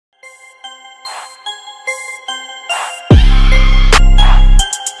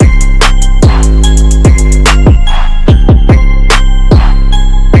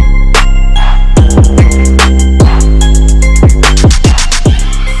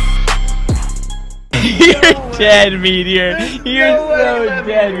dead, Meteor. You're No way so I'm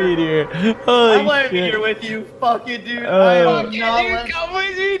dead, here. Meteor. Holy I'm landing shit. here with you. Fuck you, dude. Oh. I am Fuck not you, dude. Come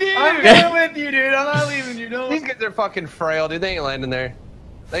with me, dude. I'm going with you, dude. I'm not leaving you. No. These guys are fucking frail, dude. They ain't landing there.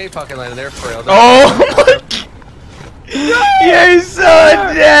 They ain't fucking landing. They're frail. Oh my god. You're so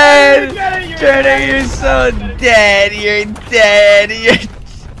dead. Turner, you're so dead. You're dead. You're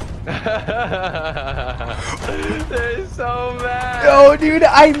They're so mad. No, dude,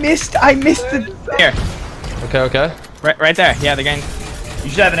 I missed the here. Okay. Right there. Yeah, they're getting. You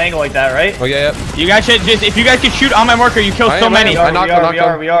should have an angle like that, right? Okay, yep. You guys should just if you guys could shoot on my marker, you kill so many. We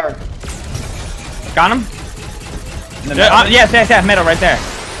are. Got him? Yes, middle right there.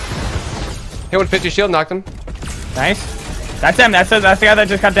 Hit 150 shield, knocked him. Nice. That's him. That's the guy that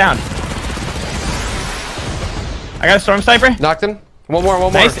just got down. I got a storm sniper. Knocked him. One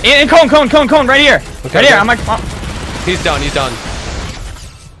more. Nice. And cone, right here. Okay, right here. I'm like, oh. He's done.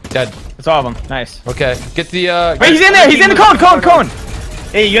 Dead. It's all of them. Nice. Okay, get the Wait, he's in there. He's in the cone.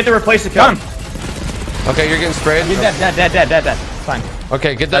 Hey, you have to replace the cone. Okay, you're getting sprayed. He's dead. It's fine.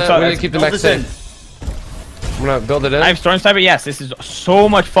 Okay, get that. We need to keep the mech safe. I'm gonna build it in. I have storm sniper. Yes, this is so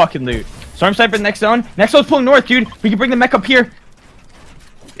much fucking loot. Storm sniper next zone. Next zone's pulling north, dude. We can bring the mech up here.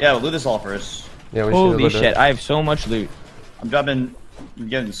 Yeah, we'll loot this all first. Yeah, we Holy shit, I have so much loot. I'm dropping. You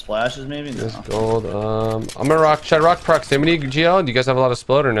getting splashes maybe? This gold. I'm gonna try to rock proximity. GL. Do you guys have a lot of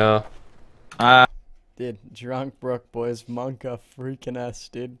explode or no? Dude, drunk Brooke boys, Monka freaking ass,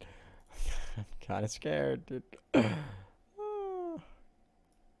 dude. I'm kind of scared, dude.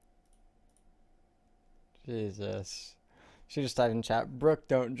 Jesus. She just typed in chat, Brooke,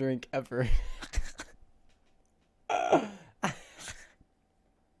 don't drink ever.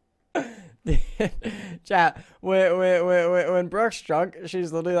 Chat, when Brooke's drunk,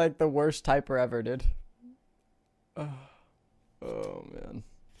 she's literally like the worst typer ever, dude. Oh man.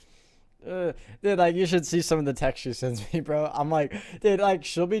 Dude, like, you should see some of the text she sends me, bro. I'm like, dude, like,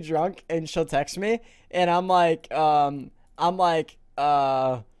 she'll be drunk and she'll text me, and I'm like,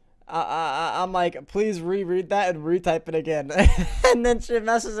 please reread that and retype it again. And then she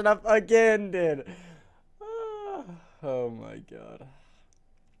messes it up again, dude. Oh my god.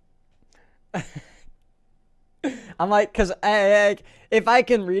 I'm like, cause if I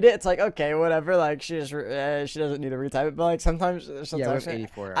can read it, it's like, okay, whatever. Like, she doesn't need to retype it. But like sometimes yeah,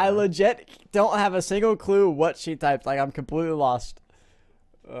 84. I legit don't have a single clue what she typed. Like, I'm completely lost.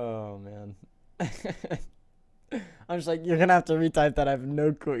 Oh man. I'm just like, you're gonna have to retype that. I have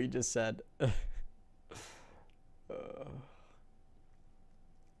no clue what you just said. All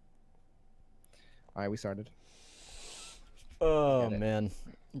right, we started. Oh man.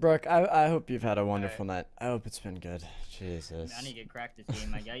 Brooke, I hope you've had a wonderful night. I hope it's been good. Jesus. I need to get cracked this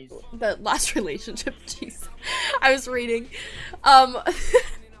game, my guys. The last relationship, jeez. I was reading.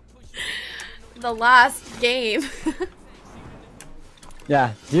 The last game.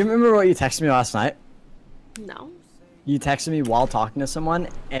 Yeah. Do you remember what you texted me last night? No. You texted me while talking to someone,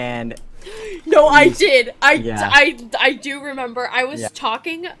 and... No, I did. Yeah. I do remember. I was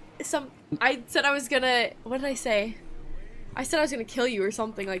talking I said I was gonna... What did I say? I said I was gonna kill you or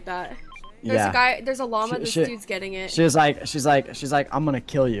something like that. There's a guy, there's a llama, this dude's getting it. She's like, I'm gonna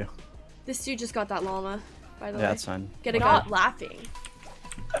kill you. This dude just got that llama, by the way. Yeah, that's fine. Not laughing.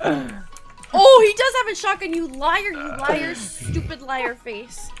 Oh, he does have a shotgun, you liar, stupid liar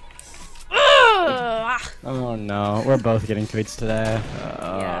face. Oh no, we're both getting tweets today.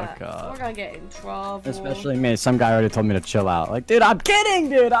 Oh yeah, god. We're gonna get in trouble. Especially me. Some guy already told me to chill out. Like, dude, I'm kidding,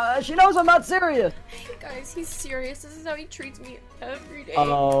 dude. She knows I'm not serious. Guys, he's serious. This is how he treats me every day.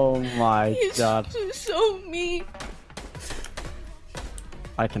 Oh my god. He's so mean.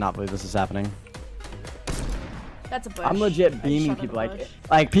 I cannot believe this is happening. That's a bush. I'm legit beaming people.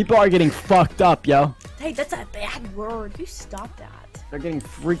 Like people are getting fucked up, yo. Hey, that's a bad word. You stop that. They're getting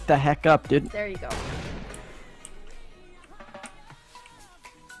freaked the heck up, dude. There you go.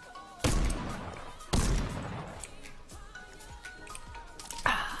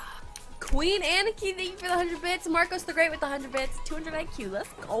 Queen Anarchy, thank you for the 100 bits. Marcos the Great with the 100 bits. 200 IQ, let's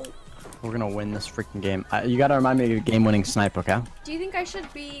go. We're gonna win this freaking game. You gotta remind me of your game-winning snipe, okay? Do you think I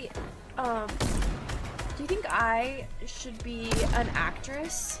should be, do you think I should be an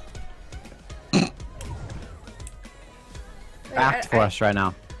actress? Act for us right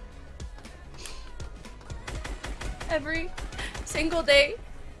now. Every single day.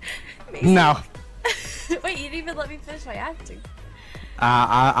 No. Wait, you didn't even let me finish my acting.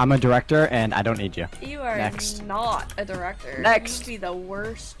 I'm a director and I don't need you. You are not a director. Next. You should be the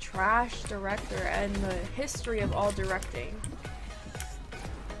worst trash director in the history of all directing.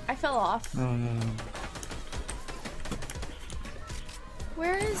 I fell off. Oh no.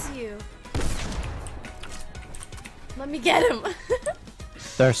 Where is you? Let me get him.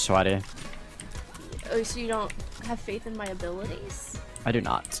 They're sweaty. Oh, so you don't have faith in my abilities? I do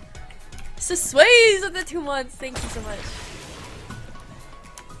not. So sways with the 2 months. Thank you so much.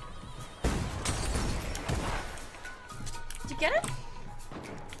 Did you get him?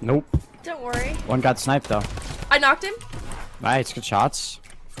 Nope. Don't worry. One got sniped though. I knocked him. Nice, good shots.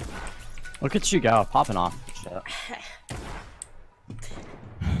 Look at you go, popping off. Shit.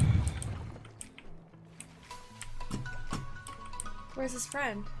 Where's his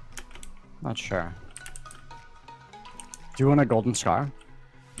friend? Not sure. Do you want a golden scar?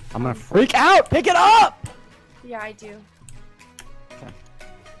 I'm gonna freak out! Pick it up! Yeah, I do. Okay.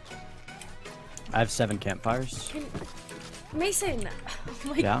 I have 7 campfires. Mason! Oh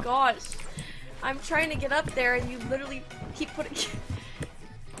my Yeah? gosh. I'm trying to get up there and you literally keep putting...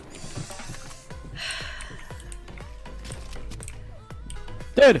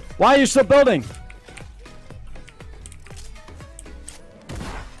 Dude, why are you still building?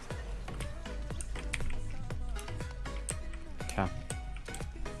 Okay.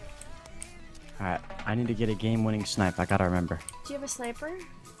 Alright, I need to get a game-winning snipe. I gotta remember. Do you have a sniper?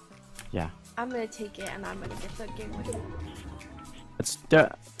 Yeah. I'm gonna take it and I'm gonna get the game winning. Let's do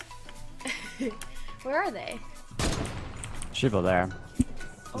it. Where are they? Shiva there.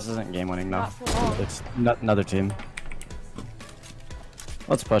 This isn't game-winning though. Not for long. It's another team.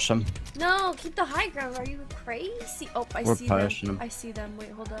 Let's push them. No, keep the high ground. Are you crazy? Oh, I We're see them. pushing 'em. I see them.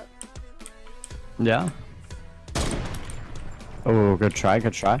 Wait, hold up. Yeah. Oh, good try,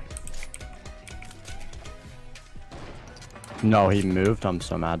 good try. No, he moved. I'm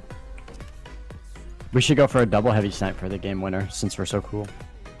so mad. We should go for a double heavy snipe for the game winner since we're so cool.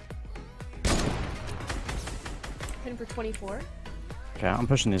 Hit for 24. Okay, I'm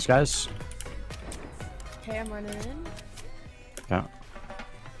pushing these guys. Okay, I'm running in. Okay.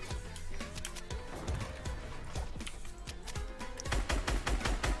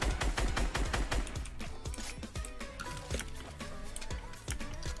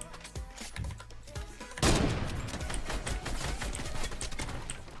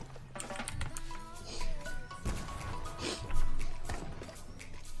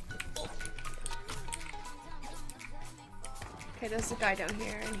 Okay, there's a guy down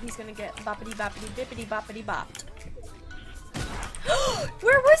here, and he's gonna get boppity boppity bippity boppity bopped.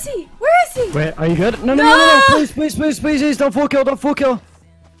 Where was he? Where is he? Wait, are you good? No, no, no, no, no. Please, please, please, please, please, don't full kill, don't full kill.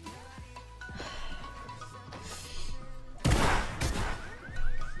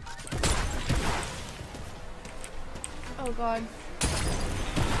 Oh god.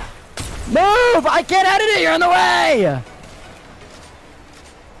 Move! I can't edit it, you're in the way!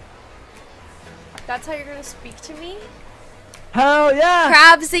 That's how you're gonna speak to me? Hell yeah!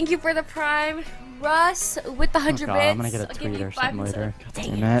 Crabs, thank you for the prime. Russ with the 100 Oh bits. God, I'm gonna get a I'll give tweet you or 5 something later. God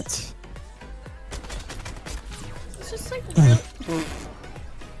Dang damn it. It's just like really...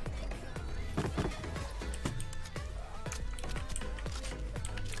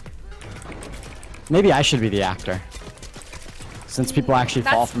 Maybe I should be the actor. Since people actually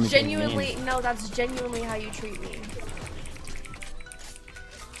fall for me being mean. genuinely no, that's genuinely how you treat me.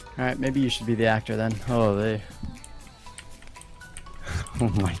 Alright, maybe you should be the actor then. Oh, they... Oh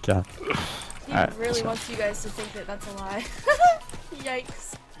my god. He Alright, really so- wants you guys to think that that's a lie.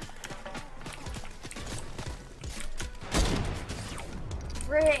 Yikes.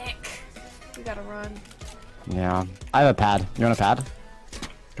 Rick! You gotta run. Yeah. I have a pad. You want a pad?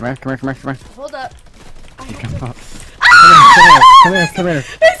 Come here, come here, come here, come here. Hold up. I have to... Come here, come here,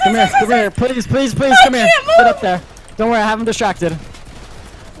 come here, come here, please, please, please, come here. can't move. Get up there. Don't worry, I have him distracted.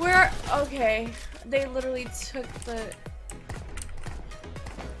 Where? Okay. They literally took the...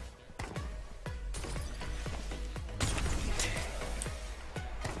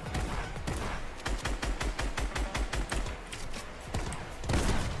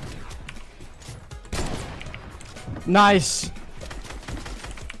 Nice.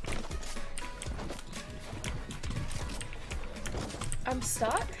 I'm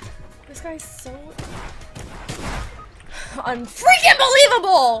stuck? This guy's so... unfreaking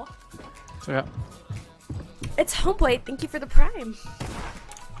believable! So, yeah. It's Homeboy, thank you for the prime.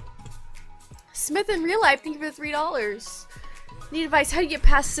 Smith in real life, thank you for the $3. Need advice, how do you get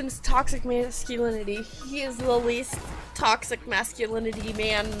past Sim's toxic masculinity? He is the least toxic masculinity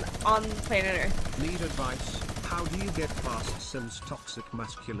man on planet Earth. Need advice, how do you get past Sim's toxic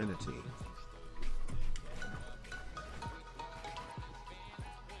masculinity?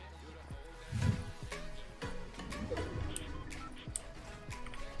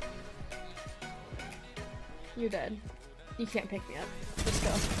 You're dead. You can't pick me up. Let's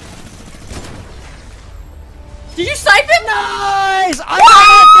go. Did you snipe him? Nice! I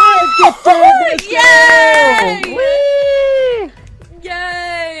got it! Yay! Woo!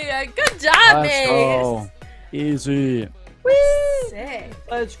 got Let's this. go. Easy. Sick.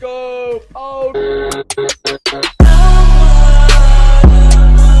 Let's go. Oh.